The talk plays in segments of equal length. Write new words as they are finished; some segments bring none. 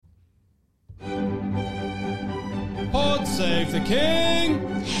Save the King!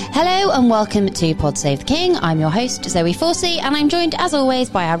 Hello and welcome to Pod Save the King. I'm your host, Zoe Forsey, and I'm joined, as always,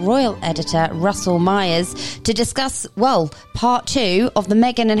 by our royal editor, Russell Myers, to discuss, part 2 of the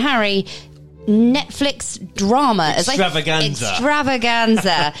Meghan and Harry Netflix drama.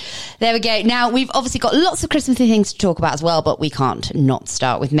 Extravaganza. There we go. Now, we've obviously got lots of Christmassy things to talk about as well, but we can't not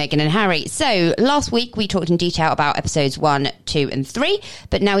start with Meghan and Harry. So, last week we talked in detail about episodes 1, 2 and 3,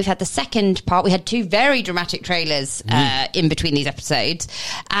 but now we've had the second part. We had 2 very dramatic trailers in between these episodes.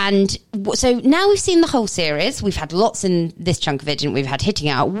 And so now we've seen the whole series. We've had lots in this chunk of it. We've had Hitting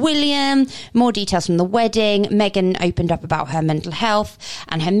Out William, more details from the wedding. Meghan opened up about her mental health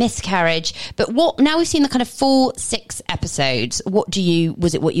and her miscarriage. But now we've seen the kind of full 6 episodes.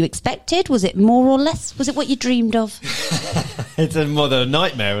 Was it what you expected? Was it more or less? Was it what you dreamed of? It's a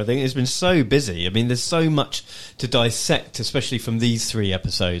nightmare, I think. It's been so busy. I mean, there's so much to dissect, especially from these 3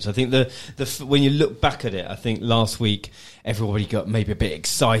 episodes. I think when you look back at it, I think last week everybody got maybe a bit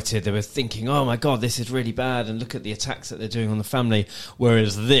excited. They were thinking, oh my God, this is really bad, and look at the attacks that they're doing on the family.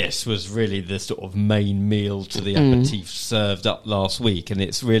 Whereas this was really the sort of main meal to the aperitif served up last week. And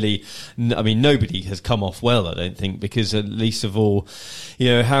it's really, I mean, nobody has come off well, I don't think, because at least of all,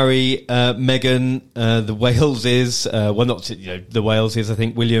 Harry, Meghan, the Waleses, the Waleses, I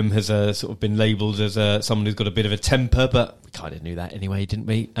think William has sort of been labelled as someone who's got a bit of a temper, but we kind of knew that anyway, didn't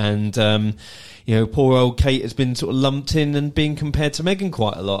we? And, poor old Kate has been sort of lumped in and being compared to Meghan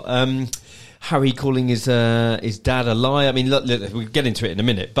quite a lot. Harry calling his dad a lie. I mean, look, we'll get into it in a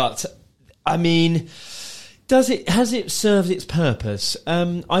minute, but I mean, has it served its purpose?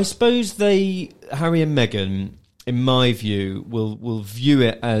 I suppose Harry and Meghan, in my view, will view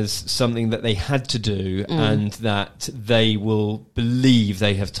it as something that they had to do and that they will believe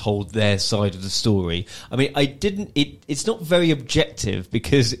they have told their side of the story. I mean, it's not very objective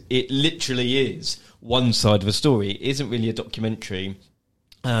because it literally is one side of a story. It isn't really a documentary.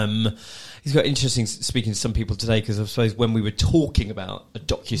 It's got interesting speaking to some people today, because I suppose when we were talking about a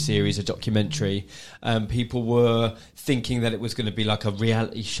docuseries, a documentary, people were thinking that it was going to be like a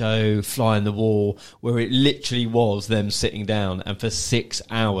reality show, fly on the wall, where it literally was them sitting down and for 6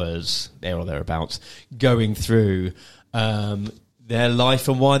 hours, there or thereabouts, going through their life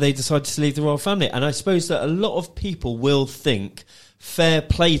and why they decided to leave the royal family. And I suppose that a lot of people will think, fair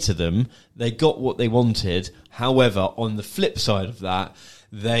play to them, they got what they wanted. However, on the flip side of that,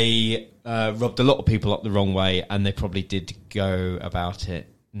 they rubbed a lot of people up the wrong way, and they probably did go about it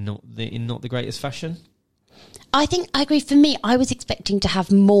in not the greatest fashion. I think I agree. For me, I was expecting to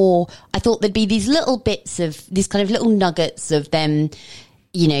have more. I thought there'd be these little bits of these kind of little nuggets of them,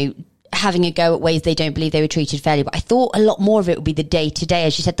 having a go at ways they don't believe they were treated fairly. But I thought a lot more of it would be the day to day,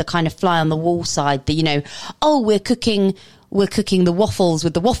 as you said, the kind of fly on the wall side. We're cooking the waffles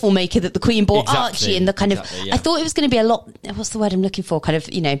with the waffle maker that the Queen bought Archie, and the kind of, I thought it was going to be a lot, what's the word I'm looking for? Kind of,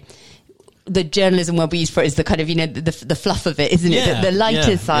 the journalism will be used for it is the kind of, the fluff of it, isn't it? The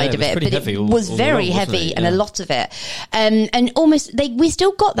lighter side of it. But heavy, it was very heavy and a lot of it. And almost, we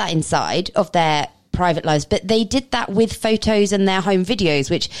still got that inside of their private lives, but they did that with photos and their home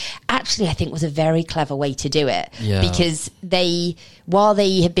videos, which actually I think was a very clever way to do it, because while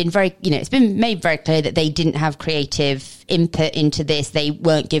they have been very, it's been made very clear that they didn't have creative input into this, they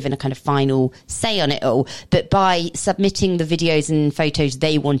weren't given a kind of final say on it all, but by submitting the videos and photos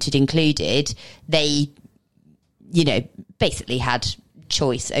they wanted included, they basically had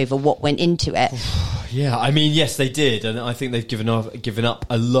choice over what went into it. Yeah, I mean, yes, they did, and I think they've given up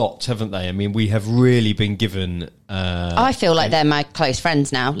a lot, haven't they? I mean, we have really been given. I feel like they're my close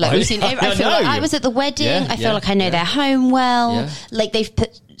friends now. Like we've seen, I feel like I was at the wedding. I feel like I know their home well. Yeah. Like they've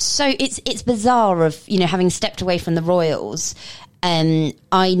put it's bizarre of having stepped away from the royals, and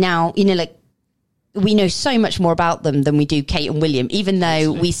I now we know so much more about them than we do Kate and William, even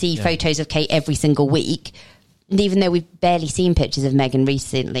though we see photos of Kate every single week. And even though we've barely seen pictures of Meghan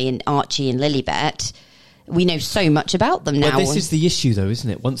recently and Archie and Lilibet, we know so much about them now. Well, this is the issue, though, isn't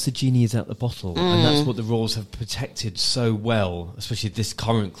it? Once the genie is out the bottle, and that's what the royals have protected so well, especially this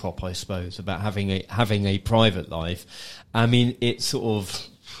current crop, I suppose, about having a private life. I mean, it's sort of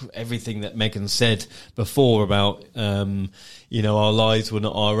everything that Meghan said before about, our lives were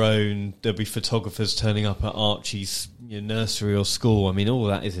not our own. There'll be photographers turning up at Archie's nursery or school. I mean, all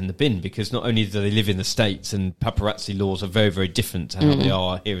of that is in the bin, because not only do they live in the States, and paparazzi laws are very, very different to how they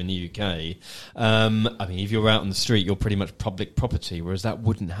are here in the UK. I mean, if you're out on the street, you're pretty much public property, whereas that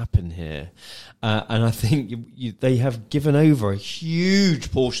wouldn't happen here. And I think they have given over a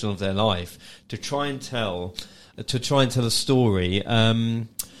huge portion of their life to try and tell a story.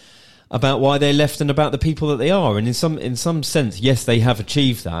 about why they left and about the people that they are. And in some sense, yes, they have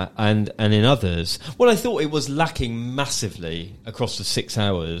achieved that. And in others, what I thought it was lacking massively across the 6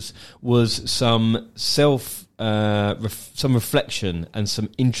 hours was some some reflection and some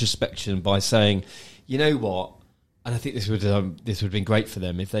introspection by saying, you know what? And I think this would have been great for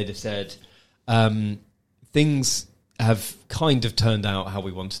them if they'd have said, things have kind of turned out how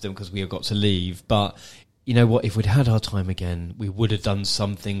we wanted them because we have got to leave, but you know what, if we'd had our time again, we would have done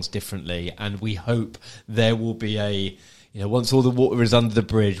some things differently, and we hope there will be once all the water is under the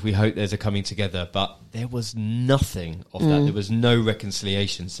bridge, we hope there's a coming together. But there was nothing of that. There was no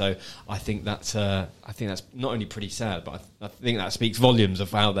reconciliation. So I think that's not only pretty sad, but I think that speaks volumes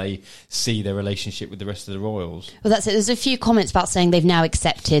of how they see their relationship with the rest of the royals. Well, that's it. There's a few comments about saying they've now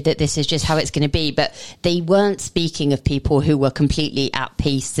accepted that this is just how it's going to be, but they weren't speaking of people who were completely at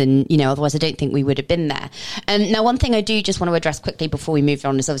peace, and otherwise I don't think we would have been there. Now, one thing I do just want to address quickly before we move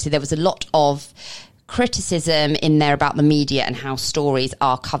on is obviously there was a lot of criticism in there about the media and how stories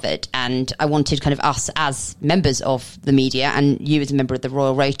are covered, and I wanted kind of us as members of the media and you as a member of the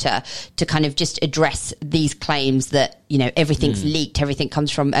Royal Rota to kind of just address these claims that everything's leaked, everything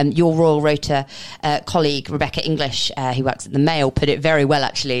comes from your Royal Rota colleague Rebecca English, who works at the Mail, put it very well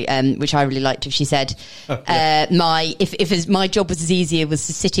actually, which I really liked. She said, if my job was as easy as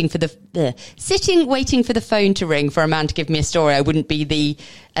sitting waiting for the phone to ring for a man to give me a story, I wouldn't be the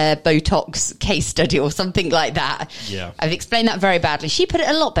Botox case study or something like that. Yeah, I've explained that very badly. She put it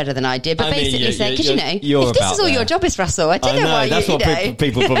a lot better than I did, but basically said, because if this is all your job is, Russell, I don't know why that's what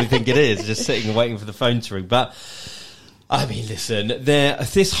people probably think it is, just sitting and waiting for the phone to ring. But I mean, listen,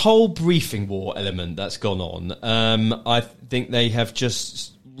 this whole briefing war element that's gone on, I think they have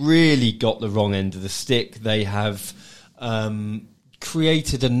just really got the wrong end of the stick. They have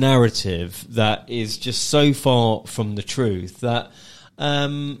created a narrative that is just so far from the truth that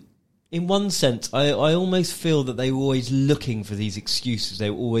in one sense, I almost feel that they were always looking for these excuses. They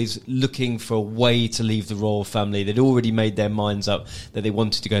were always looking for a way to leave the royal family. They'd already made their minds up that they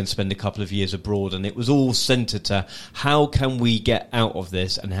wanted to go and spend a couple of years abroad, and it was all centred to how can we get out of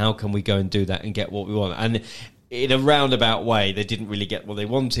this and how can we go and do that and get what we want. And in a roundabout way, they didn't really get what they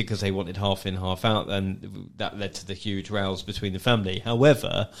wanted because they wanted half in, half out, and that led to the huge rows between the family.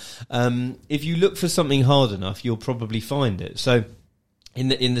 However, if you look for something hard enough, you'll probably find it. So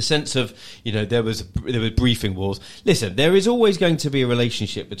in the sense of, there were briefing wars. Listen, there is always going to be a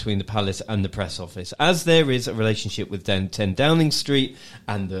relationship between the palace and the press office, as there is a relationship with 10 Downing Street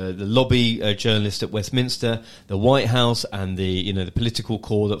and the lobby journalists at Westminster, the White House, and the the political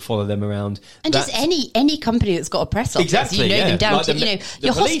corps that follow them around, and just any company that's got a press office. Exactly, them down like to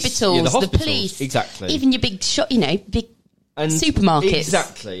your police, hospitals, the police, exactly, even your big big. And supermarkets.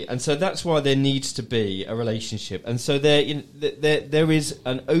 Exactly. And so that's why there needs to be a relationship. And so there is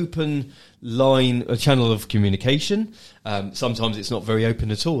an open line, a channel of communication. Sometimes it's not very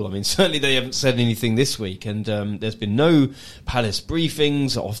open at all. I mean, certainly they haven't said anything this week, and there's been no palace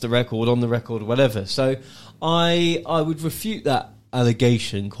briefings, off the record, on the record, whatever. So I would refute that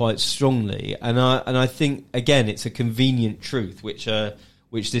allegation quite strongly. And I think, again, it's a convenient truth, which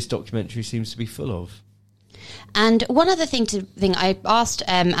this documentary seems to be full of. And one other thing I asked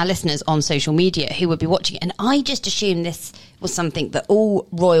our listeners on social media who would be watching it, and I just assumed this was something that all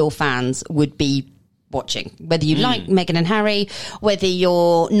royal fans would be watching, whether you like Meghan and Harry, whether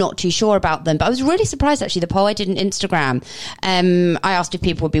you're not too sure about them. But I was really surprised, actually, the poll I did on Instagram. I asked if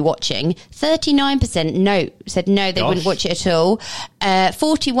people would be watching. 39% said no, they wouldn't watch it at all.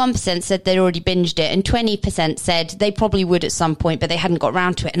 41% said they'd already binged it, and 20% said they probably would at some point, but they hadn't got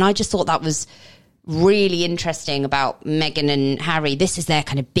around to it. And I just thought that was really interesting about Meghan and Harry. This is their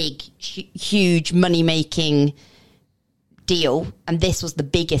kind of big, huge money-making deal, and this was the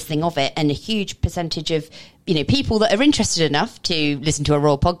biggest thing of it, and a huge percentage of people that are interested enough to listen to a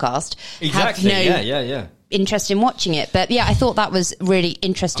royal podcast have no interest in watching it. But I thought that was really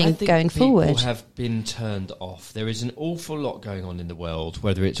interesting going forward. People have been turned off. There is an awful lot going on in the world,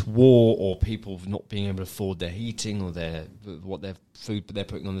 whether it's war or people not being able to afford their heating or their food they're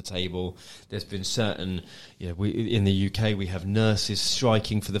putting on the table. There's been certain, in the UK we have nurses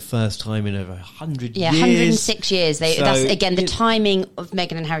striking for the first time in over 100 years. 106 years. That's again the timing of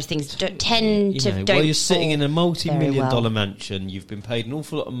Meghan and Harry's things tend to. While you're sitting in a multi-million-dollar mansion, you've been paid an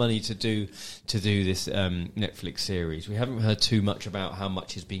awful lot of money to do this Netflix series. We haven't heard too much about how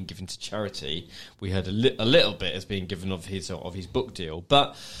much is being given to charity. We heard a little bit as being given of his book deal,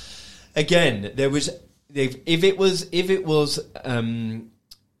 but again, there was. If it was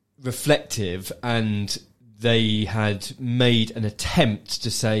reflective and they had made an attempt to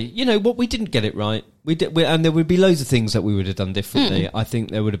say, you know what, we didn't get it right. And there would be loads of things that we would have done differently. I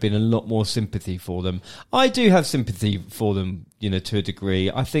think there would have been a lot more sympathy for them. I do have sympathy for them, you know, to a degree.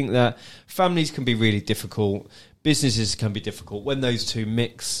 I think that families can be really difficult. Businesses can be difficult. When those two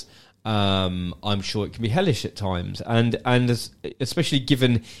mix, I'm sure it can be hellish at times. And especially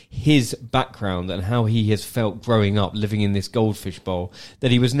given his background and how he has felt growing up, living in this goldfish bowl,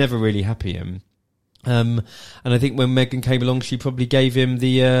 that he was never really happy in. And I think when Meghan came along, she probably gave him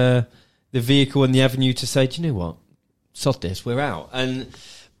the vehicle and the avenue to say, do you know what, sod this, we're out.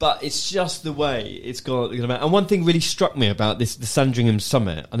 But it's just the way it's gone about. And one thing really struck me about the Sandringham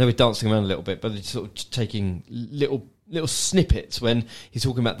summit, I know we're dancing around a little bit, but it's sort of taking little snippets when he's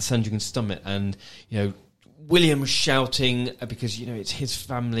talking about the Sandringham summit, and, you know, William shouting because, you know, it's his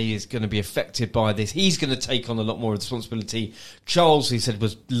family is going to be affected by this. He's going to take on a lot more responsibility. Charles, he said,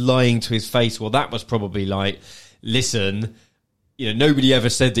 was lying to his face. Well, that was probably like, listen, you know, nobody ever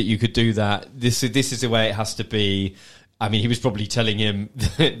said that you could do that. This is the way it has to be. I mean, he was probably telling him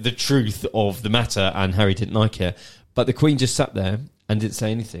the truth of the matter, and Harry didn't like it. But the Queen just sat there and didn't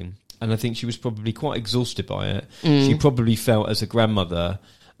say anything. And I think she was probably quite exhausted by it. She probably felt, as a grandmother,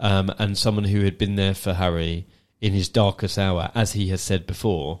 and someone who had been there for Harry in his darkest hour, as he has said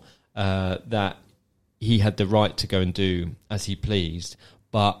before, that he had the right to go and do as he pleased.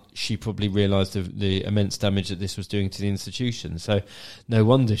 But she probably realised the immense damage that this was doing to the institution. So no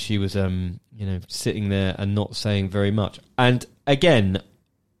wonder she was, sitting there and not saying very much. And again,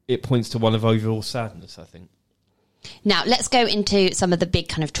 it points to one of overall sadness, I think. Now, let's go into some of the big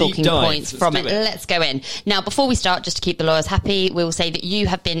kind of talking points from it. Let's go in. Now, before we start, just to keep the lawyers happy, we will say that you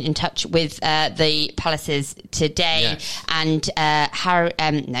have been in touch with the Pallises today. Yes. And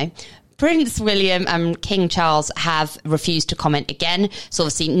Prince William and King Charles have refused to comment again. So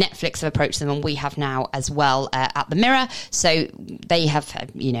obviously Netflix have approached them, and we have now as well at the Mirror. So they have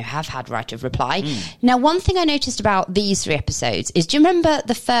had right of reply. Now, one thing I noticed about these 3 episodes is, do you remember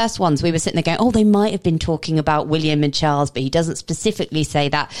the first ones? We were sitting there going, oh, they might have been talking about William and Charles, but he doesn't specifically say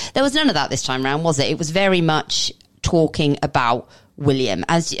that. There was none of that this time around, was it? It was very much talking about William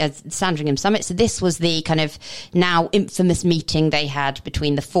as Sandringham Summit. So this was the kind of now infamous meeting they had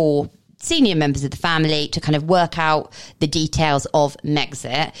between the 4 senior members of the family to kind of work out the details of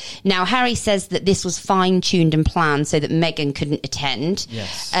Megxit. Now, Harry says that this was fine-tuned and planned so that Meghan couldn't attend.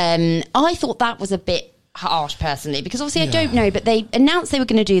 Yes. I thought that was a bit harsh, personally, because obviously I don't know, but they announced they were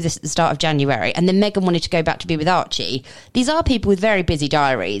going to do this at the start of January, and then Meghan wanted to go back to be with Archie. These are people with very busy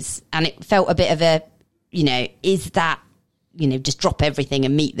diaries, and it felt a bit of a, is that, just drop everything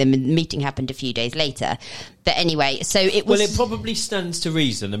and meet them, and the meeting happened a few days later. But anyway, so it was... Well, it probably stands to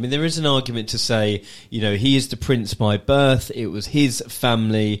reason. I mean, there is an argument to say, he is the prince by birth, it was his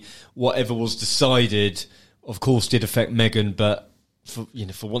family, whatever was decided, of course, did affect Meghan, but for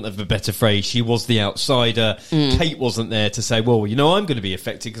want of a better phrase, she was the outsider. Kate wasn't there to say, well, I'm going to be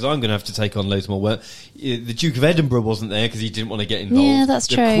affected because I'm going to have to take on loads more work. The Duke of Edinburgh wasn't there because he didn't want to get involved. Yeah, that's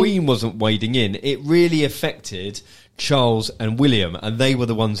true. The Queen wasn't wading in. It really affected Charles and William, and they were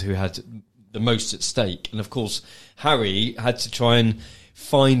the ones who had the most at stake. And of course, Harry had to try and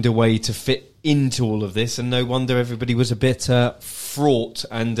find a way to fit into all of this, and no wonder everybody was a bit fraught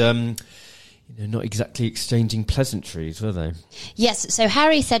and not exactly exchanging pleasantries, were they? Yes, so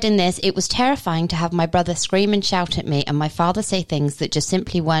Harry said in this, it was terrifying to have my brother scream and shout at me and my father say things that just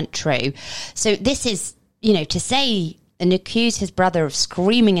simply weren't true. So this is, to say and accuse his brother of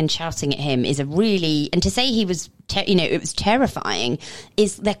screaming and shouting at him is and to say he was, it was terrifying,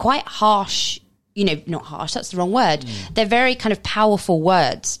 they're quite harsh, not harsh, that's the wrong word. They're very kind of powerful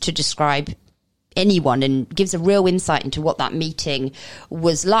words to describe anyone, and gives a real insight into what that meeting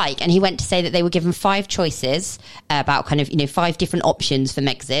was like. And he went to say that they were given 5 choices about kind of 5 different options for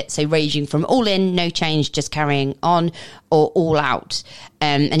Megxit, so ranging from all in, no change, just carrying on, or all out.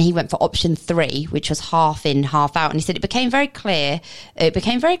 And he went for option 3, which was half in, half out. And he said it became very clear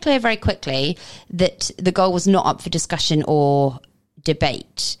very quickly that the goal was not up for discussion or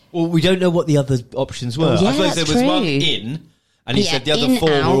debate. Well, we don't know what the other options were. Yeah, I suppose there was true. one in. And he said the other 4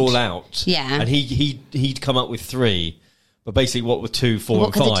 were all out. Yeah. And he'd come up with 3. But basically, what were 2, 4,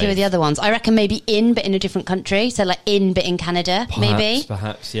 and 5? What could the 2 of the other ones? I reckon maybe in, but in a different country. So like in, but in Canada, maybe?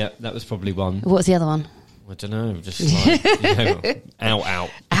 Perhaps, yeah. That was probably one. What was the other one? I don't know. Just like, out.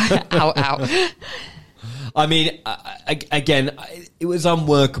 out. I mean, again, it was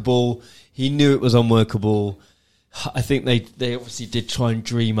unworkable. He knew it was unworkable. I think they obviously did try and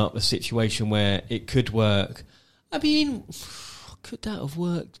dream up a situation where it could work. I mean, could that have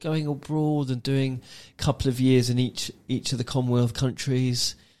worked, going abroad and doing a couple of years in each of the Commonwealth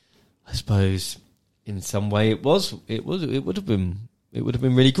countries? I suppose, in some way it would have been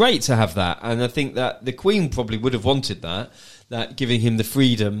really great to have that. And I think that the Queen probably would have wanted that giving him the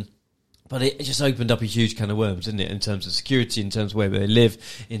freedom. But it just opened up a huge can of worms, didn't it, in terms of security, in terms of where they live,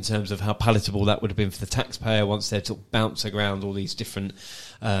 in terms of how palatable that would have been for the taxpayer once they're bouncing around all these different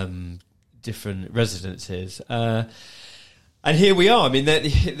residences. And here we are. I mean,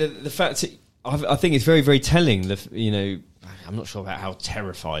 the fact that I think it's very, very telling. I'm not sure about how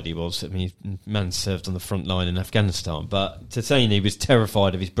terrified he was. I mean, man served on the front line in Afghanistan, but to say he was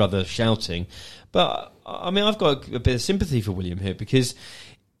terrified of his brother shouting. But I mean, I've got a bit of sympathy for William here because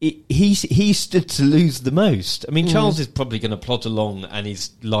he stood to lose the most. I mean, Charles is probably going to plod along and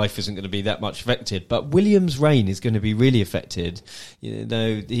his life isn't going to be that much affected, but William's reign is going to be really affected.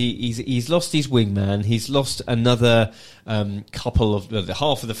 He's lost his wingman. He's lost another couple of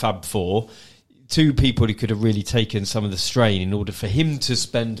half of the Fab Four. Two people who could have really taken some of the strain in order for him to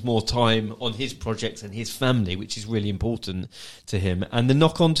spend more time on his projects and his family, which is really important to him, and the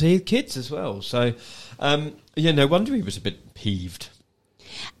knock on to his kids as well. So, no wonder he was a bit peeved.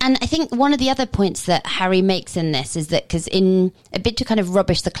 And I think one of the other points that Harry makes in this is that, because in a bid to kind of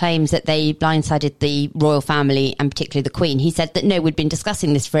rubbish the claims that they blindsided the royal family and particularly the Queen, he said that no, we'd been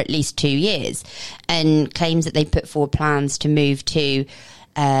discussing this for at least 2 years, and claims that they put forward plans to move to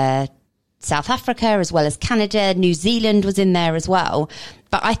South Africa as well as Canada. New Zealand was in there as well.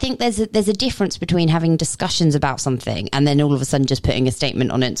 But I think there's a difference between having discussions about something and then all of a sudden just putting a statement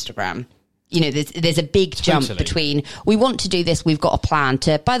on Instagram. There's a big jump between, we want to do this, we've got a plan,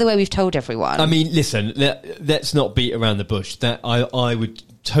 to, by the way, we've told everyone. I mean, listen, let's not beat around the bush. That I would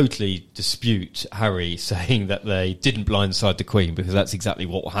totally dispute Harry saying that they didn't blindside the Queen, because that's exactly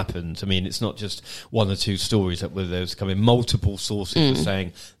what happened. I mean, it's not just one or two stories that there was coming. Multiple sources were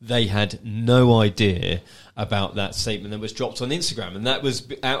saying they had no idea about that statement that was dropped on Instagram, and that was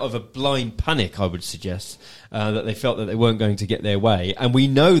out of a blind panic, I would suggest, that they felt that they weren't going to get their way. And we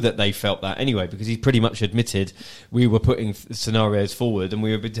know that they felt that anyway, because he pretty much admitted we were putting scenarios forward and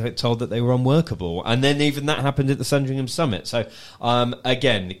we were told that they were unworkable. And then even that happened at the Sandringham Summit. So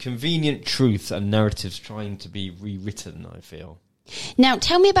again, convenient truth and narratives trying to be rewritten, I feel. Now,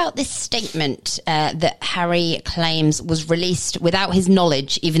 tell me about this statement that Harry claims was released without his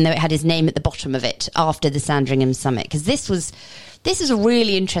knowledge, even though it had his name at the bottom of it, after the Sandringham Summit. Because this is a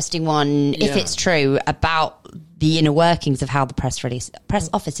really interesting one, if it's true, about the inner workings of how the press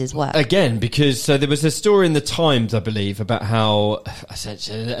offices work. Again, because there was a story in the Times, I believe, about how,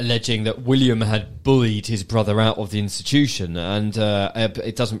 essentially alleging that William had bullied his brother out of the institution, and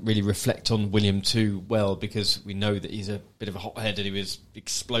it doesn't really reflect on William too well, because we know that he's a bit of a hothead and he was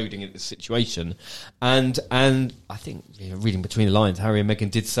exploding at the situation. And I think, reading between the lines, Harry and Meghan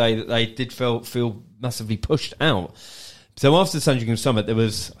did say that they did feel massively pushed out. So after the Sandringham Summit, I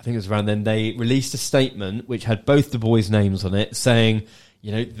think it was around then, they released a statement which had both the boys' names on it, saying,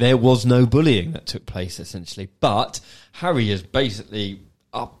 there was no bullying that took place, essentially. But Harry has basically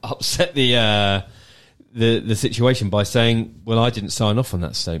upset the situation by saying, well, I didn't sign off on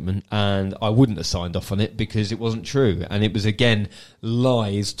that statement, and I wouldn't have signed off on it because it wasn't true. And it was, again,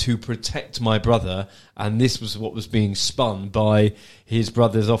 lies to protect my brother. And this was what was being spun by his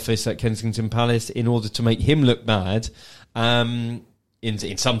brother's office at Kensington Palace in order to make him look bad, in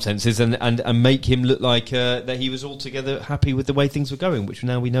some senses, and make him look like that he was altogether happy with the way things were going, which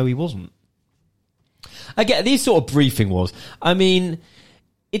now we know he wasn't. Again, this sort of briefing was, I mean,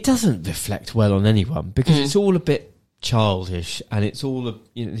 it doesn't reflect well on anyone, because it's all a bit childish, and it's all,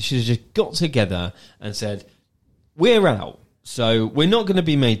 they should have just got together and said, we're out. So we're not going to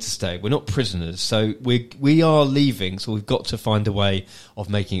be made to stay. We're not prisoners. So we are leaving. So we've got to find a way of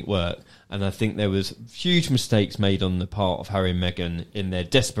making it work. And I think there was huge mistakes made on the part of Harry and Meghan in their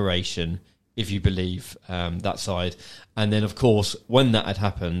desperation, if you believe that side. And then, of course, when that had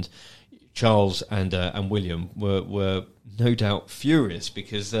happened, Charles and William were no doubt furious,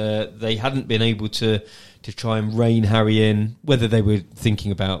 because they hadn't been able to try and rein Harry in. Whether they were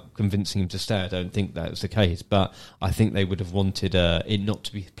thinking about convincing him to stay, I don't think that was the case, but I think they would have wanted it not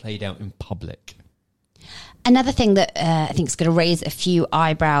to be played out in public. Another thing that I think is going to raise a few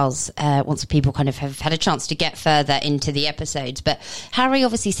eyebrows once people kind of have had a chance to get further into the episodes, but Harry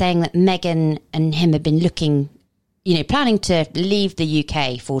obviously saying that Meghan and him have been looking, planning to leave the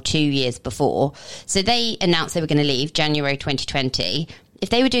UK for 2 years before. So they announced they were going to leave January 2020. if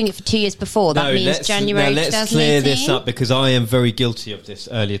they were doing it for 2 years before, that means January 2018. Let's clear this up, because I am very guilty of this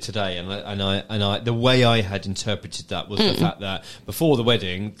earlier today, and I the way I had interpreted that was the fact that before the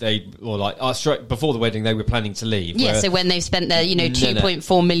wedding before the wedding they were planning to leave. Yeah, so when they've spent their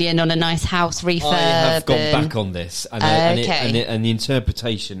 2.4 million on a nice house refurb. I have gone back on this, and the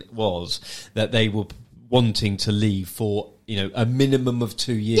interpretation was that they were wanting to leave for a minimum of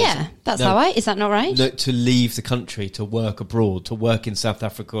 2 years. Yeah, that's is that not right? No, to leave the country, to work abroad, to work in South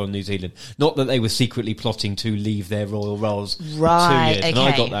Africa or New Zealand. Not that they were secretly plotting to leave their royal roles for 2 years. Okay. And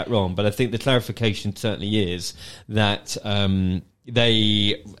I got that wrong, but I think the clarification certainly is that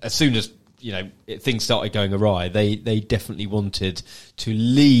they, as soon as things started going awry, they definitely wanted to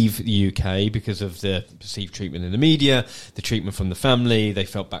leave the UK because of the perceived treatment in the media, the treatment from the family. They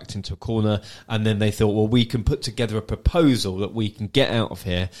felt backed into a corner, and then they thought, well, we can put together a proposal that we can get out of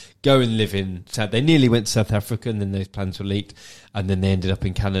here, go and live in South. They nearly went to South Africa, and then those plans were leaked, and then they ended up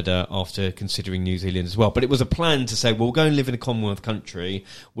in Canada after considering New Zealand as well. But it was a plan to say, we'll go and live in a Commonwealth country,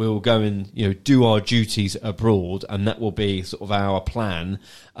 we'll go and do our duties abroad, and that will be sort of our plan,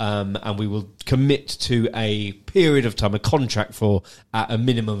 and we will commit to a period of time, a contract for at a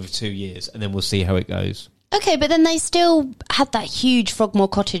minimum of 2 years, and then we'll see how it goes. Okay, but then they still had that huge Frogmore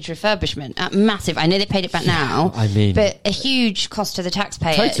Cottage refurbishment, massive. I know they paid it back now, but a huge cost to the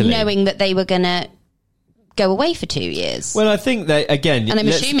taxpayer, knowing that they were going to go away for 2 years. Well, I think they, again, and I'm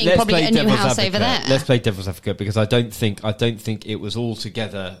assuming probably a new house over there. Let's play devil's advocate, because I don't think it was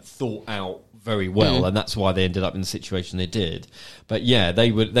altogether thought out very well, and that's why they ended up in the situation they did. But yeah, they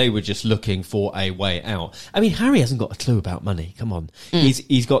were just looking for a way out. I mean, Harry hasn't got a clue about money. Come on,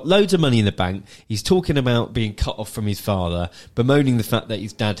 he's got loads of money in the bank. He's talking about being cut off from his father, bemoaning the fact that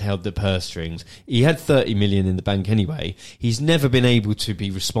his dad held the purse strings. He had 30 million in the bank anyway. He's never been able to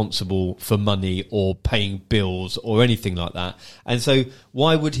be responsible for money or paying bills or anything like that. And so,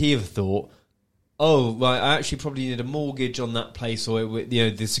 why would he have thought, oh, well, I actually probably need a mortgage on that place, or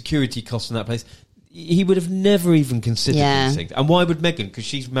the security costs on that place? He would have never even considered these things. And why would Meghan? Because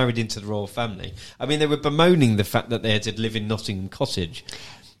she's married into the royal family. I mean, they were bemoaning the fact that they had to live in Nottingham Cottage.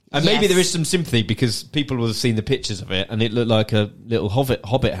 And maybe there is some sympathy, because people will have seen the pictures of it, and it looked like a little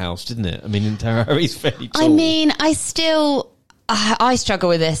hobbit house, didn't it? I mean, Harry's fairly tall. I mean, I struggle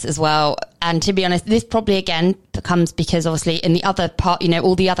with this as well. And to be honest, this probably again becomes because obviously in the other part,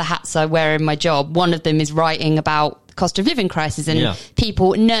 all the other hats I wear in my job, one of them is writing about the cost of living crisis and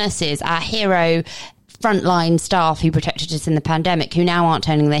people, nurses, our hero frontline staff who protected us in the pandemic, who now aren't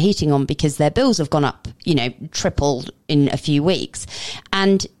turning their heating on because their bills have gone up, tripled in a few weeks.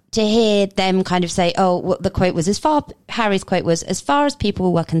 And to hear them kind of say, the quote was, Harry's quote was, as far as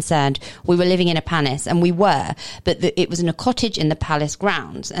people were concerned, we were living in a palace, and we were, but it was in a cottage in the palace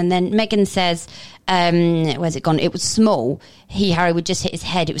grounds. And then Meghan says, where's it gone? It was small. Harry would just hit his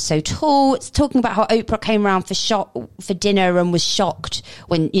head. It was so tall. It's talking about how Oprah came around for dinner and was shocked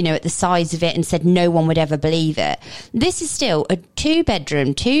when, at the size of it, and said no one would ever believe it. This is still a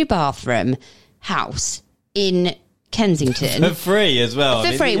 2-bedroom, 2-bathroom house in Kensington. For free as well.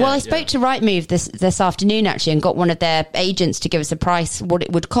 For free. Well, I spoke to Rightmove this afternoon, actually, and got one of their agents to give us a price, what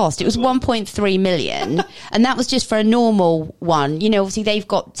it would cost. It was 1.3 million, and that was just for a normal one. Obviously they've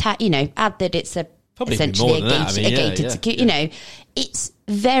got, add that it's essentially a gated security. It's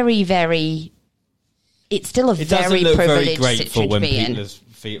very, very, it's still a very privileged situation to be in.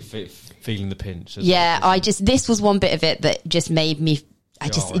 Feeling the pinch. This was one bit of it that just made me,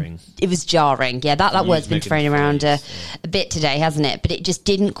 it was jarring. Yeah, that word's been thrown around a bit today, hasn't it? But it just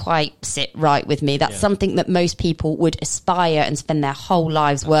didn't quite sit right with me. That's something that most people would aspire and spend their whole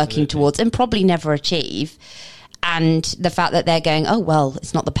lives working towards and probably never achieve. And the fact that they're going, oh, well,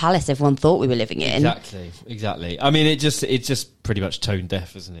 it's not the palace everyone thought we were living in. Exactly. I mean, it's just pretty much tone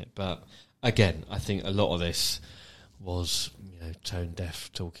deaf, isn't it? But again, I think a lot of this was, tone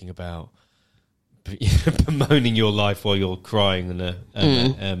deaf, talking about bemoaning your life while you're crying in a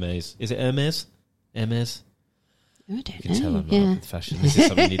Hermes. Is it Hermes? Hermes? I don't know. You can tell I'm not up with fashion. This is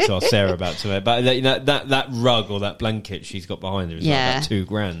something you need to ask Sarah about today. But that rug or that blanket she's got behind her is like about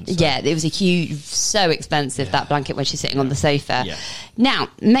 $2,000. So. Yeah, it was so expensive, that blanket, when she's sitting on the sofa. Yeah. Now,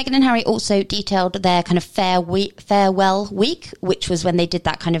 Meghan and Harry also detailed their kind of farewell week, which was when they did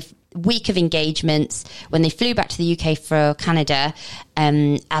that kind of week of engagements, when they flew back to the UK for Canada,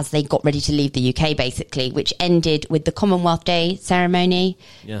 as they got ready to leave the UK, basically, which ended with the Commonwealth Day ceremony.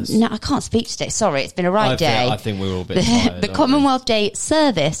 Yes. No, I can't speak today. Sorry, it's been a day. I think we're all a bit tired. The Commonwealth Day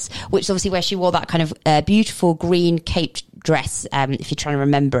service, which is obviously where she wore that kind of beautiful green caped dress, if you're trying to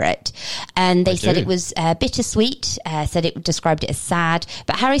remember it. And they said it was bittersweet, said it described it as sad.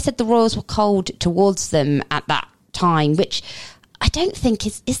 But Harry said the royals were cold towards them at that time, which I don't think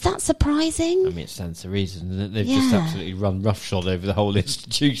is that surprising? I mean, it stands to reason. Isn't it? They've just absolutely run roughshod over the whole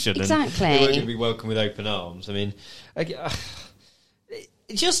institution. Exactly. And they weren't going to be welcomed with open arms. I mean,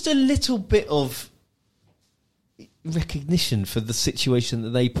 just a little bit of recognition for the situation that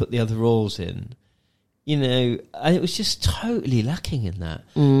they put the other royals in. You know, and it was just totally lacking in that.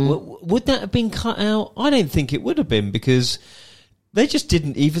 Would that have been cut out? I don't think it would have been, because they just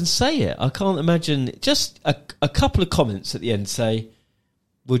didn't even say it. I can't imagine. Just a couple of comments at the end say,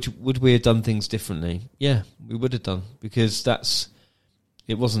 would we have done things differently? Yeah, we would have done, because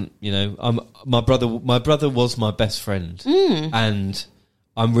it wasn't, you know, my brother was my best friend, and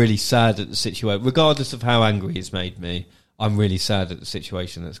I'm really sad at the situation. Regardless of how angry it's made me, I'm really sad at the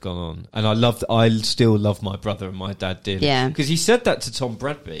situation that's gone on. And I still love my brother and my dad dearly. Yeah. Because he said that to Tom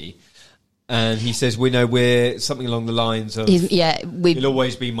Bradby. And he says, we're something along the lines of, he'll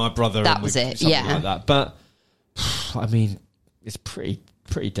always be my brother. That was it, something like that. But, I mean, it's pretty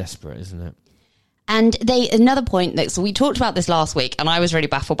desperate, isn't it? And another point that, so we talked about this last week, and I was really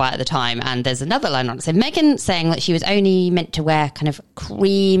baffled by it at the time, and there's another line on it. So Meghan saying that she was only meant to wear kind of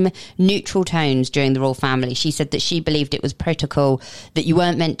cream neutral tones during the royal family. She said that she believed it was protocol, that you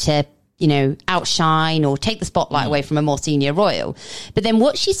weren't meant to, you know, outshine or take the spotlight away from a more senior royal. But then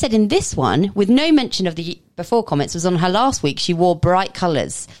what she said in this one, with no mention of the before comments, was on her last week, she wore bright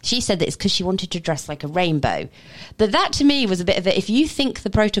colours. She said that it's because she wanted to dress like a rainbow. But that to me was a bit of if you think the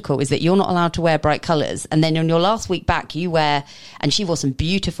protocol is that you're not allowed to wear bright colours, and then on your last week back you wear, and she wore some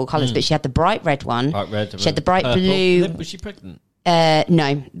beautiful colours, but she had the bright red one. Bright red. She had the bright blue. Was she pregnant?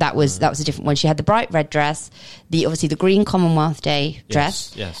 No, that was a different one. She had the bright red dress, obviously the green Commonwealth Day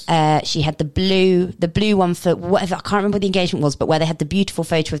dress. Yes. She had the blue one for whatever, I can't remember what the engagement was, but where they had the beautiful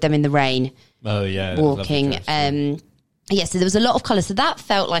photo of them in the rain. Oh yeah, walking. Dress, so there was a lot of colour. So that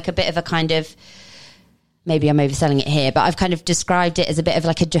felt like a bit of a kind of, maybe I'm overselling it here, but I've kind of described it as a bit of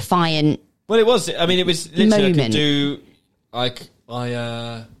like a defiant. Well, it was. I mean, it was literally moment. I'm going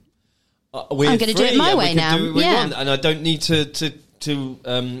to do it my way now. And I don't need to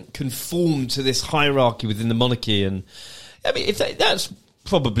conform to this hierarchy within the monarchy. And I mean, that's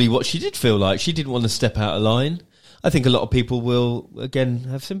probably what she did feel like. She didn't want to step out of line. I think a lot of people will again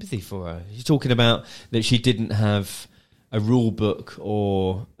have sympathy for her. She's talking about that she didn't have a rule book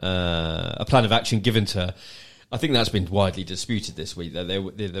or a plan of action given to her. I think that's been widely disputed this week, that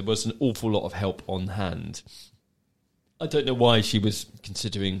there was an awful lot of help on hand. I don't know why she was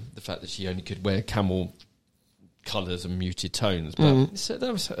considering the fact that she only could wear camel colours and muted tones, but so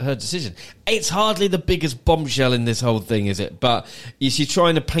that was her decision. It's hardly the biggest bombshell in this whole thing, is it? But she's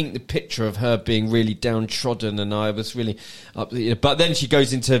trying to paint the picture of her being really downtrodden, and I was really but then she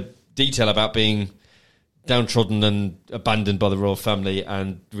goes into detail about being downtrodden and abandoned by the royal family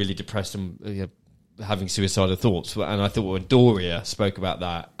and really depressed and having suicidal thoughts. And I thought when Doria spoke about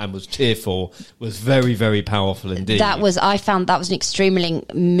that and was tearful was very, very powerful indeed. I found that was an extremely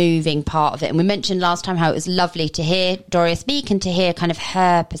moving part of it. And we mentioned last time how it was lovely to hear Doria speak and to hear kind of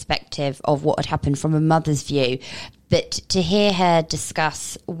her perspective of what had happened from a mother's view. But to hear her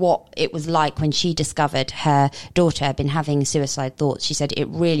discuss what it was like when she discovered her daughter had been having suicide thoughts, she said, it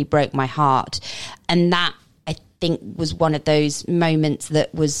really broke my heart. And that, I think, was one of those moments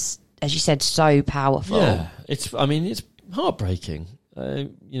that was, as you said, so powerful. Yeah, it's heartbreaking.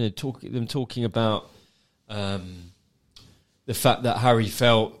 Talking about the fact that Harry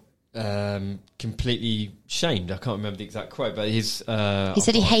felt completely shamed. I can't remember the exact quote, but he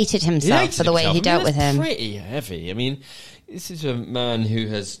said he hated himself for the way he dealt with him. Pretty heavy. I mean, this is a man who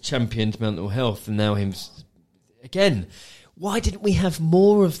has championed mental health, and now again. Why didn't we have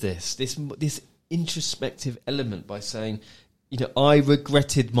more of this introspective element by saying, I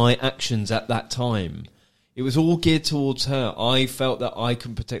regretted my actions at that time. It was all geared towards her. I felt that I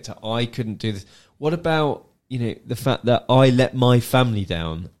couldn't protect her. I couldn't do this. What about, the fact that I let my family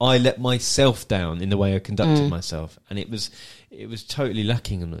down? I let myself down in the way I conducted myself. And it was totally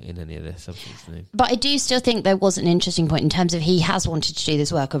lacking in any of this, unfortunately. But I do still think there was an interesting point in terms of he has wanted to do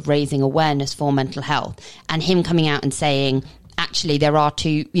this work of raising awareness for mental health, and him coming out and saying, actually, there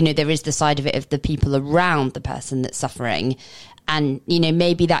is the side of it of the people around the person that's suffering. And,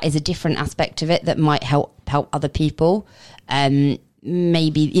 maybe that is a different aspect of it that might help other people.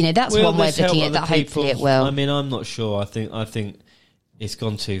 Maybe, that's one way of looking at it, that hopefully it will. I mean, I'm not sure. I think it's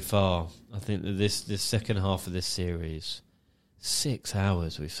gone too far. I think that this second half of this series, 6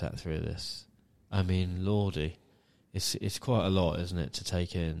 hours we've sat through this. I mean, lordy. It's quite a lot, isn't it, to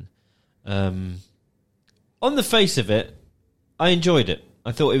take in? On the face of it, I enjoyed it.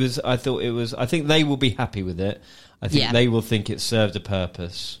 I think they will be happy with it. I think they will think it served a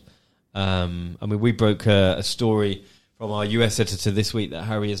purpose. We broke a story from our US editor this week that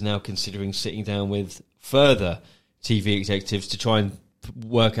Harry is now considering sitting down with further TV executives to try and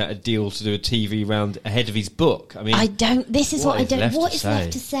work out a deal to do a TV round ahead of his book. I mean, This is what I don't. What is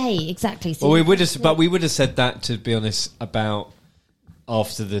left to say exactly? So well, we would have said that, to be honest, about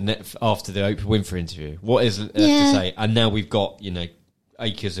after the Oprah Winfrey interview. What is left to say? And now we've got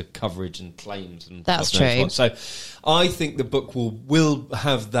acres of coverage and claims and that's true. So I think the book will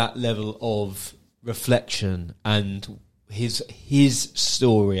have that level of reflection and his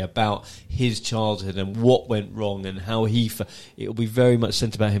story about his childhood and what went wrong and how it'll be very much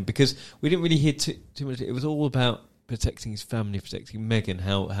centered about him, because we didn't really hear too much. It was all about protecting his family, protecting Meghan,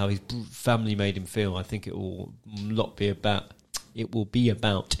 how his family made him feel. I think it will be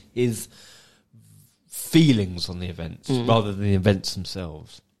about his feelings on the events rather than the events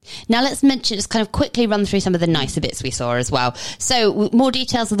themselves. Now let's kind of quickly run through some of the nicer bits we saw as well. So more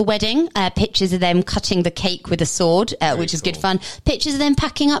details of the wedding, pictures of them cutting the cake with a sword, which is good fun. Pictures of them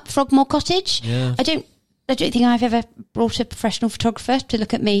packing up Frogmore Cottage. Yeah. I don't think I've ever brought a professional photographer to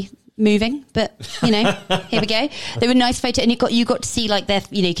look at me moving, but here we go. They were nice photo, and you got to see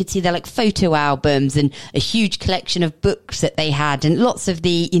you could see their photo albums and a huge collection of books that they had, and lots of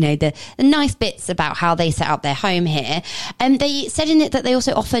the nice bits about how they set up their home here. And they said in it that they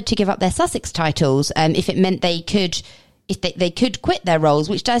also offered to give up their Sussex titles if it meant they could quit their roles,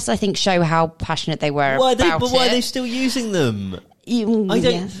 which does, I think, show how passionate they were about it. But why are they still using them?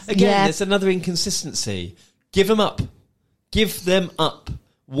 There's another inconsistency. Give them up. Give them up.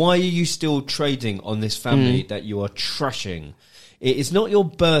 Why are you still trading on this family that you are trashing? It is not your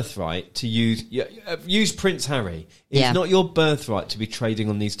birthright to use Prince Harry. It's not your birthright to be trading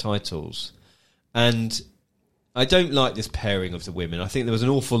on these titles. And I don't like this pairing of the women. I think there was an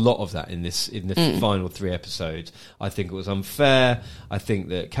awful lot of that in the final 3 episodes. I think it was unfair. I think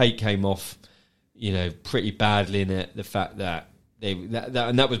that Kate came off, pretty badly in it. The fact that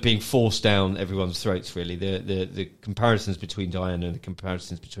that was being forced down everyone's throats, really. The comparisons between Diana and the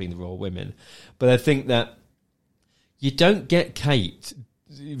comparisons between the royal women. But I think that you don't get Kate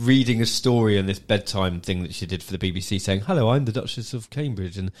reading a story on this bedtime thing that she did for the BBC, saying, "Hello, I'm the Duchess of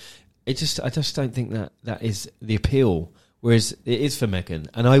Cambridge," and I just don't think that is the appeal. Whereas it is for Meghan,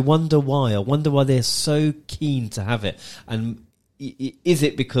 and I wonder why. I wonder why they're so keen to have it. And is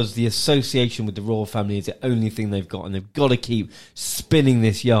it because the association with the royal family is the only thing they've got, and they've got to keep spinning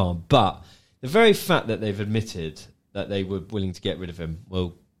this yarn? But the very fact that they've admitted that they were willing to get rid of him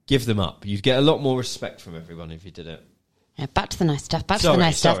will give them up. You'd get a lot more respect from everyone if you did it. Yeah, back to the nice stuff.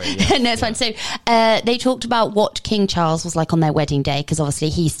 Yeah. No, it's fine. So they talked about what King Charles was like on their wedding day, because obviously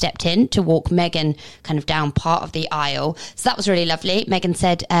he stepped in to walk Meghan kind of down part of the aisle. So that was really lovely. Meghan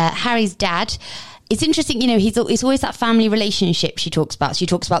said Harry's dad... It's interesting, it's always that family relationship she talks about. She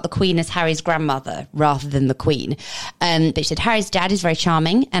talks about the Queen as Harry's grandmother rather than the Queen. But she said, Harry's dad is very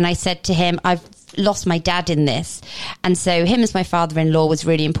charming. And I said to him, I've lost my dad in this. And so him as my father-in-law was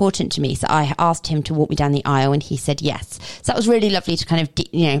really important to me. So I asked him to walk me down the aisle, and he said yes. So that was really lovely to kind of,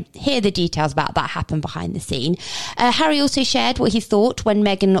 hear the details about that happen behind the scene. Harry also shared what he thought when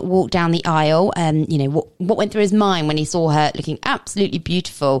Meghan walked down the aisle. What went through his mind when he saw her looking absolutely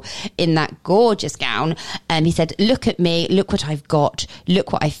beautiful in that gorgeous gown. And he said, look at me, look what I've got,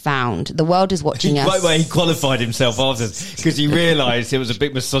 look what I found. The world is watching us. Right, he qualified himself after because he realised it was a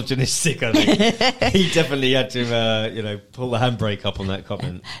bit misogynistic, I think. He definitely had to, pull the handbrake up on that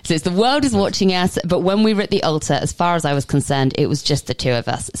comment. So it's the world is watching us, but when we were at the altar, as far as I was concerned, it was just the two of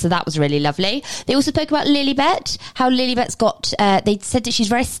us. So that was really lovely. They also spoke about Lilibet, how Lilibet's got, they said that she's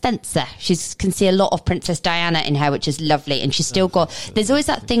very Spencer. She can see a lot of Princess Diana in her, which is lovely. And she's still there's always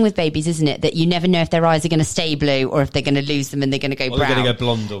that thing with babies, isn't it? That you never know if their eyes are going to stay blue or if they're going to lose them and they're going to go brown. They're going to go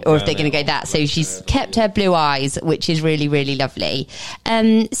blonde or if they're going to go that. So she's kept her blue eyes, which is really, really lovely.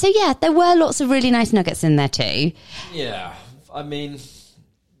 So yeah, there were lots of really nice nuggets in there too. Yeah, I mean,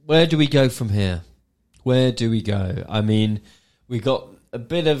 where do we go from here? Where do we go? I mean, we got a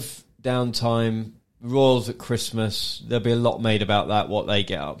bit of downtime. Royals at Christmas. There'll be a lot made about that, what they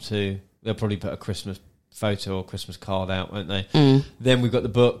get up to. They'll probably put a Christmas photo or Christmas card out, won't they? Then we've got the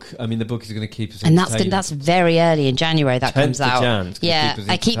book. I mean, the book is going to keep us entertained. And that's very early in January that comes out. Jan, yeah,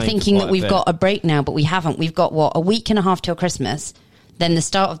 I keep thinking that we've got a break now, but we haven't. We've got, a week and a half till Christmas. Then the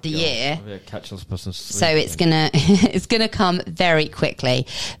start of the year. Catch us person so it's gonna come very quickly.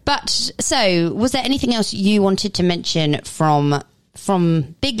 But so, was there anything else you wanted to mention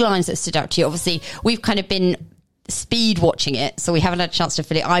from big lines that stood out to you? Obviously, we've kind of been speed watching it, so we haven't had a chance to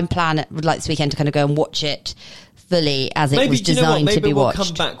fully. I'm planning like this weekend to kind of go and watch it fully as it was designed to be watched. Maybe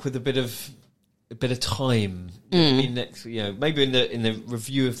we'll come back with a bit of a bit of time. I mean, next, maybe in the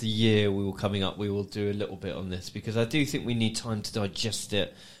review of the year we will coming up, we will do a little bit on this, because I do think we need time to digest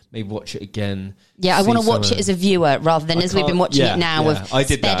it. Maybe watch it again. Yeah, I want to watch it as a viewer rather than as we've been watching it now. We've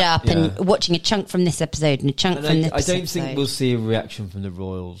sped up and watching a chunk from this episode and a chunk from this episode. I don't think we'll see a reaction from the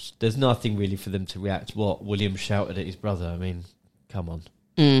royals. There's nothing really for them to react. What William shouted at his brother. I mean, come on.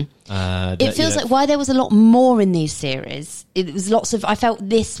 It feels like why there was a lot more in these series. It was lots of. I felt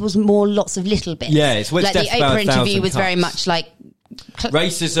this was more lots of little bits. Yeah, it's like the Oprah interview was very much like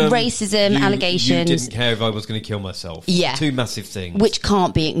racism, allegations. You didn't care if I was going to kill myself. Yeah, two massive things which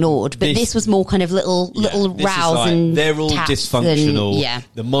can't be ignored. But this was more kind of little rows like, and they're all dysfunctional. And,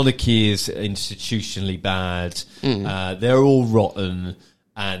 the monarchy is institutionally bad. They're all rotten.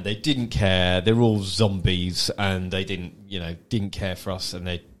 And they didn't care. They're all zombies, and they didn't care for us, and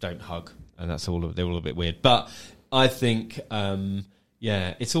they don't hug, and that's all. They're all a bit weird. But I think,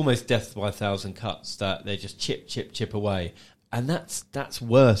 it's almost death by a thousand cuts. That they just chip away, and that's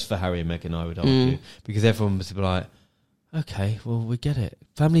worse for Harry and Meghan, I would argue, because everyone was like, okay, well, we get it.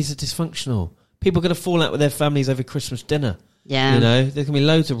 Families are dysfunctional. People are going to fall out with their families over Christmas dinner. Yeah, there's going to be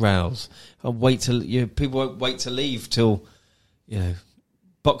loads of rows. People won't wait to leave till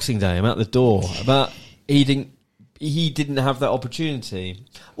Boxing Day, I'm out the door. But he didn't have that opportunity.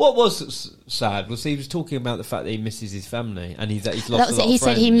 What was sad was he was talking about the fact that he misses his family, and he's lost. That was it. He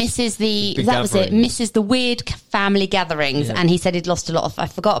said he misses misses the weird family gatherings, and he said he'd lost a lot of. I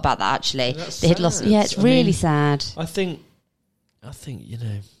forgot about that actually. He'd lost. Yeah, it's really sad. I think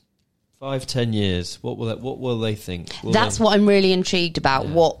 5-10 years. What will they think? That's what I'm really intrigued about.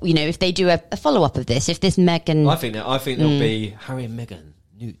 Yeah. What if they do a follow up of this? If this Meghan, I think there'll be Harry and Meghan.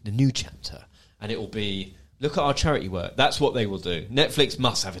 The new chapter, and it will be look at our charity work. That's what they will do. Netflix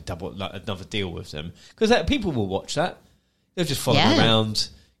must have another deal with them, because people will watch that. They'll just follow them around,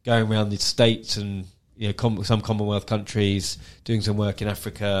 going around the states and some Commonwealth countries, doing some work in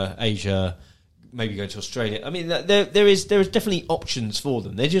Africa, Asia, maybe going to Australia. I mean, there is definitely options for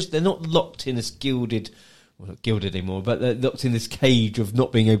them. They're not locked in this not gilded anymore, but they're locked in this cage of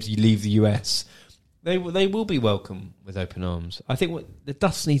not being able to leave the US. They will be welcome with open arms. I think the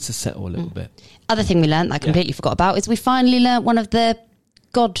dust needs to settle a little bit. Other thing we learned that I completely forgot about is we finally learnt one of the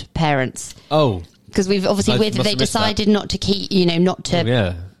godparents. Oh. Because we've obviously they decided not to keep, not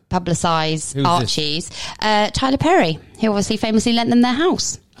to publicise Archie's. Tyler Perry, who obviously famously lent them their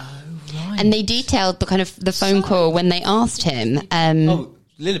house. Oh, right. And they detailed the phone call when they asked him.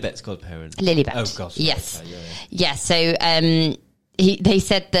 Lilibet's godparent. Lilibet. Oh, gosh. Yes. Okay, yeah. So they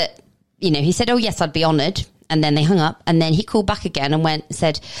said that, he said, oh, yes, I'd be honoured. And then they hung up, and then he called back again and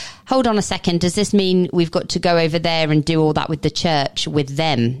said, hold on a second, does this mean we've got to go over there and do all that with the church with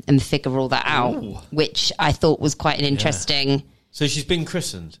them and figure all that out? Ooh. Which I thought was quite an interesting... So she's been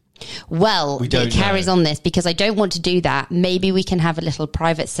christened? Well, it carries on this, because I don't want to do that. Maybe we can have a little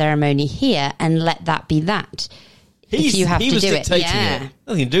private ceremony here and let that be that. If you have to do it. Yeah.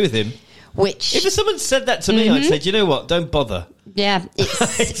 Nothing to do with him. Which, if someone said that to me, I'd say, do you know what? Don't bother. Yeah,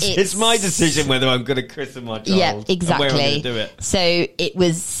 it's my decision whether I'm going to christen my child. Yeah, exactly. And where I'm going to do it. So it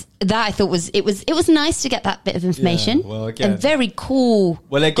was that I thought it was nice to get that bit of information. Yeah, well, again, a very cool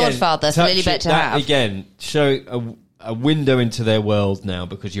godfather for Lilibet to have. Again, show a window into their world now,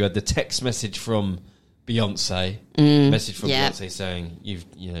 because you had the text message from Beyonce, Beyonce saying you've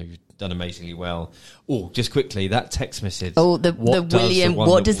done amazingly well. Oh, just quickly, that text message. Oh, the William.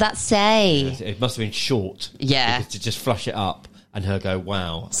 What does that say? It must have been short. Yeah, to just flush it up and her go,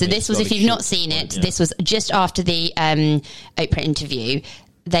 wow. So this was, if you've not seen it, this was just after the Oprah interview.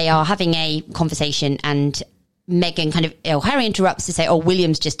 They are having a conversation, and Meghan Harry interrupts to say, oh,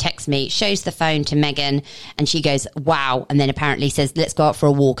 William's just texted me, shows the phone to Meghan, and she goes, wow, and then apparently says, let's go out for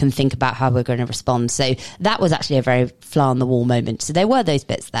a walk and think about how we're going to respond. So that was actually a very fly on the wall moment. So there were those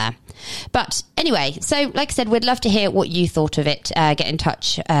bits there. But anyway, so like I said, we'd love to hear what you thought of it. Get in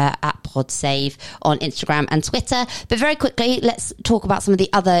touch at PodSave on Instagram and Twitter. But very quickly, let's talk about some of the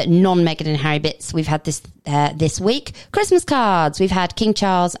other non-Meghan and Harry bits we've had this week. Christmas cards. We've had King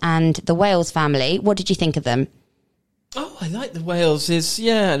Charles and the Wales family. What did you think of them? Oh, I like the Wales.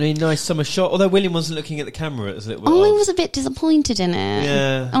 Nice summer shot. Although William wasn't looking at the camera, it was a little bit I was a bit disappointed in it.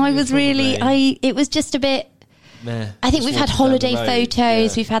 Yeah. I was really... it was just a bit... Meh. I think we've had holiday photos.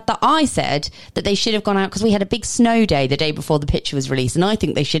 Yeah. We've had that. I said that they should have gone out, because we had a big snow day the day before the picture was released, and I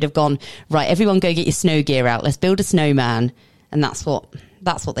think they should have gone, right, everyone go get your snow gear out. Let's build a snowman. And that's what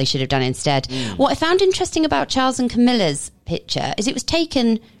they should have done instead. What I found interesting about Charles and Camilla's picture is it was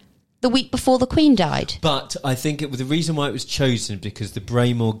taken the week before the Queen died. But I think the reason why it was chosen, because the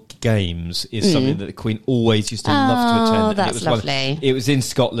Braemar Games is something that the Queen always used to love to attend. Oh, that's lovely. It was in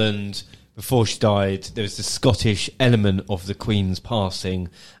Scotland. before she died, there was the Scottish element of the Queen's passing,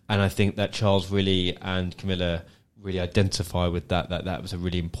 and I think that Charles really and Camilla really identify with that was a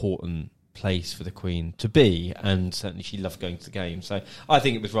really important place for the Queen to be, and certainly she loved going to the game. So I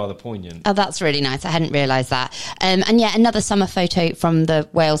think it was rather poignant. Oh, that's really nice. I hadn't realised that. And yeah, another summer photo from the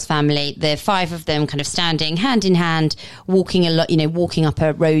Wales family. The 5 of them kind of standing hand in hand, walking walking up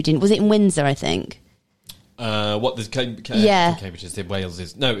a road was it in Windsor, I think? Cambridge is in Wales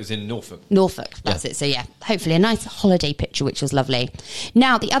is no, it was in Norfolk. That's it. So yeah, hopefully a nice holiday picture, which was lovely.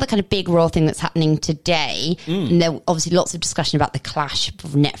 Now the other kind of big royal thing that's happening today, and there obviously lots of discussion about the clash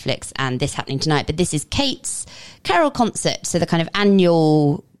of Netflix and this happening tonight, but this is Kate's Carol concert, so the kind of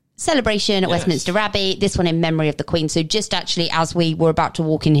annual celebration at Westminster Abbey, this one in memory of the Queen. So just actually as we were about to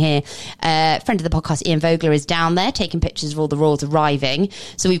walk in here, friend of the podcast Ian Vogler is down there taking pictures of all the royals arriving.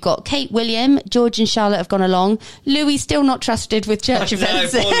 So we've got Kate, William, George and Charlotte have gone along. Louis still not trusted with church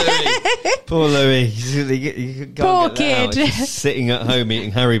events. Poor Louis. You poor kid. Just sitting at home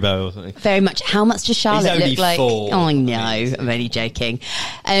eating Haribo or something. Very much. How much does Charlotte look like? 4. Oh, no, I'm only joking.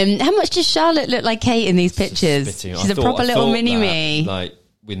 How much does Charlotte look like Kate in these pictures? She's a proper little mini-me. Like,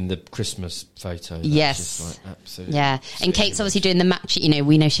 in the Christmas photo. Yes. Just like absolutely. Yeah. And Kate's obviously doing the match,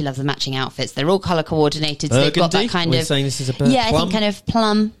 we know she loves the matching outfits. They're all colour coordinated. So they've got that kind of... saying this is a plum? I think kind of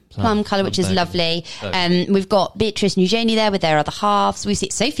plum colour, which is lovely. We've got Beatrice and Eugenie there with their other halves. We see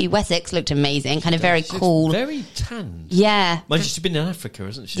Sophie Wessex looked amazing, kind of very cool. Very tanned. Yeah. Mind you, she's been in Africa,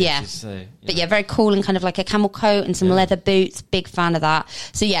 hasn't she? Yeah. But yeah, very cool and kind of like a camel coat and some leather boots. Big fan of that.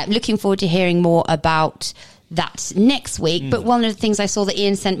 So yeah, looking forward to hearing more about that next week. But one of the things I saw that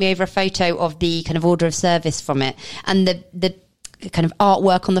Ian sent me over a photo of the kind of order of service from it, and the kind of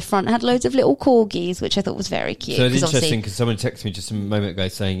artwork on the front had loads of little corgis, which I thought was very cute. So it's interesting because someone texted me just a moment ago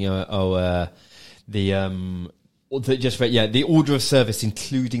saying, the order of service,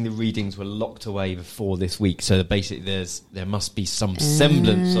 including the readings, were locked away before this week. So basically, there must be some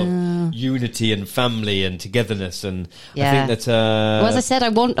semblance of unity and family and togetherness. And I think that, well, as I said, I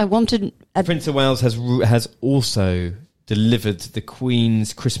wanted. Prince of Wales has also delivered the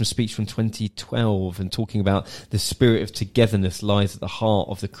Queen's Christmas speech from 2012, and talking about the spirit of togetherness lies at the heart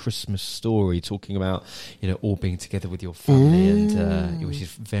of the Christmas story. Talking about all being together with your family, and which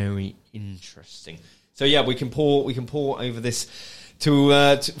is very interesting. So yeah, we can pour over this for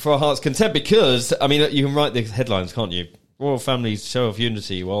our heart's content, because I mean you can write the headlines, can't you? Royal families show of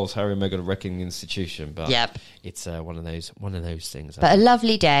unity whilst Harry and Meghan are wrecking the institution. But it's one of those things. But a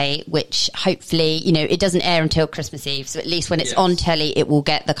lovely day, which hopefully it doesn't air until Christmas Eve, so at least when it's on telly, it will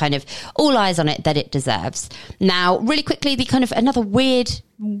get the kind of all eyes on it that it deserves. Now, really quickly, the kind of another weird,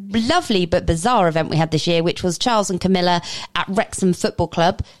 lovely but bizarre event we had this year, which was Charles and Camilla at Wrexham Football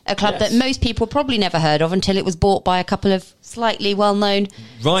Club, a club that most people probably never heard of until it was bought by a couple of slightly well-known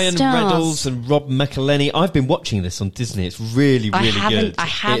Ryan stars. Reynolds and Rob McElhenney. I've been watching this on Disney. It's really good. I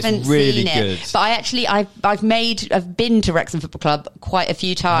haven't really seen good. It, but I've been to Wrexham Football Club quite a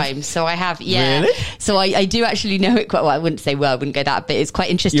few times, so I have. Yeah, really? So I do actually know it quite well. I wouldn't go that, but it's quite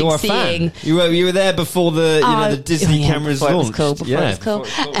interesting. You're a seeing. Fan. You were there before the Disney cameras launched. Before it was cool.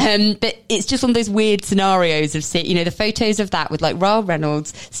 But it's just one of those weird scenarios of seeing, the photos of that with like Ryan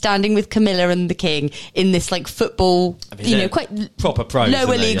Reynolds standing with Camilla and the King in this like football, quite proper pros,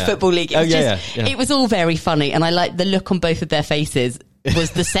 lower league football league. It was all very funny, and I like the look on both of their faces.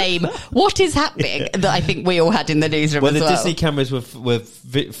 Was the same. What is happening? That I think we all had in the newsroom. Well, the Disney cameras were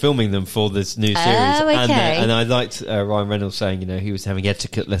filming them for this new series, and I liked Ryan Reynolds saying, he was having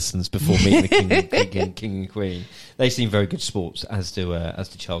etiquette lessons before meeting the King and Queen. They seem very good sports, as do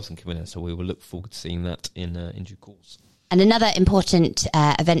Charles and Camilla. So we will look forward to seeing that in due course. And another important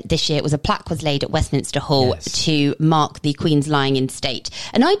event this year was a plaque was laid at Westminster Hall to mark the Queen's lying in state.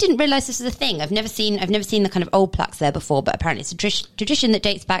 And I didn't realise this was a thing. I've never seen the kind of old plaques there before, but apparently it's a tradition that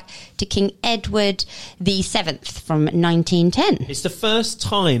dates back to King Edward VII from 1910. It's the first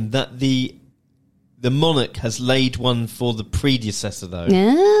time that the monarch has laid one for the predecessor, though,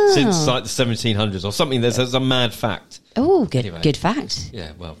 since like the 1700s or something. There's a mad fact. Oh, good fact.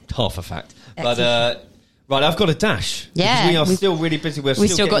 Yeah, well, half a fact. Excellent. But right, I've got a dash. Yeah, we are still really busy. We've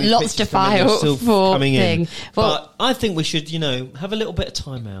still got lots to file for coming in. But I think we should, have a little bit of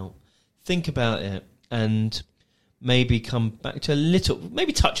time out, think about it, and maybe come back to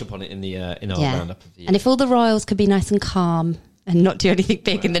maybe touch upon it in our roundup of the year. And if all the royals could be nice and calm and not do anything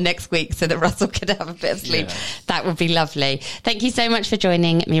big in the next week so that Russell could have a bit of sleep, that would be lovely. Thank you so much for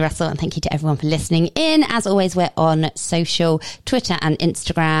joining me, Russell, and thank you to everyone for listening in. As always, we're on social, Twitter and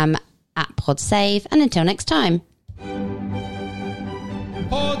Instagram @PodSave, and until next time.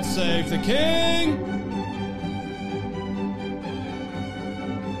 Pod save the King!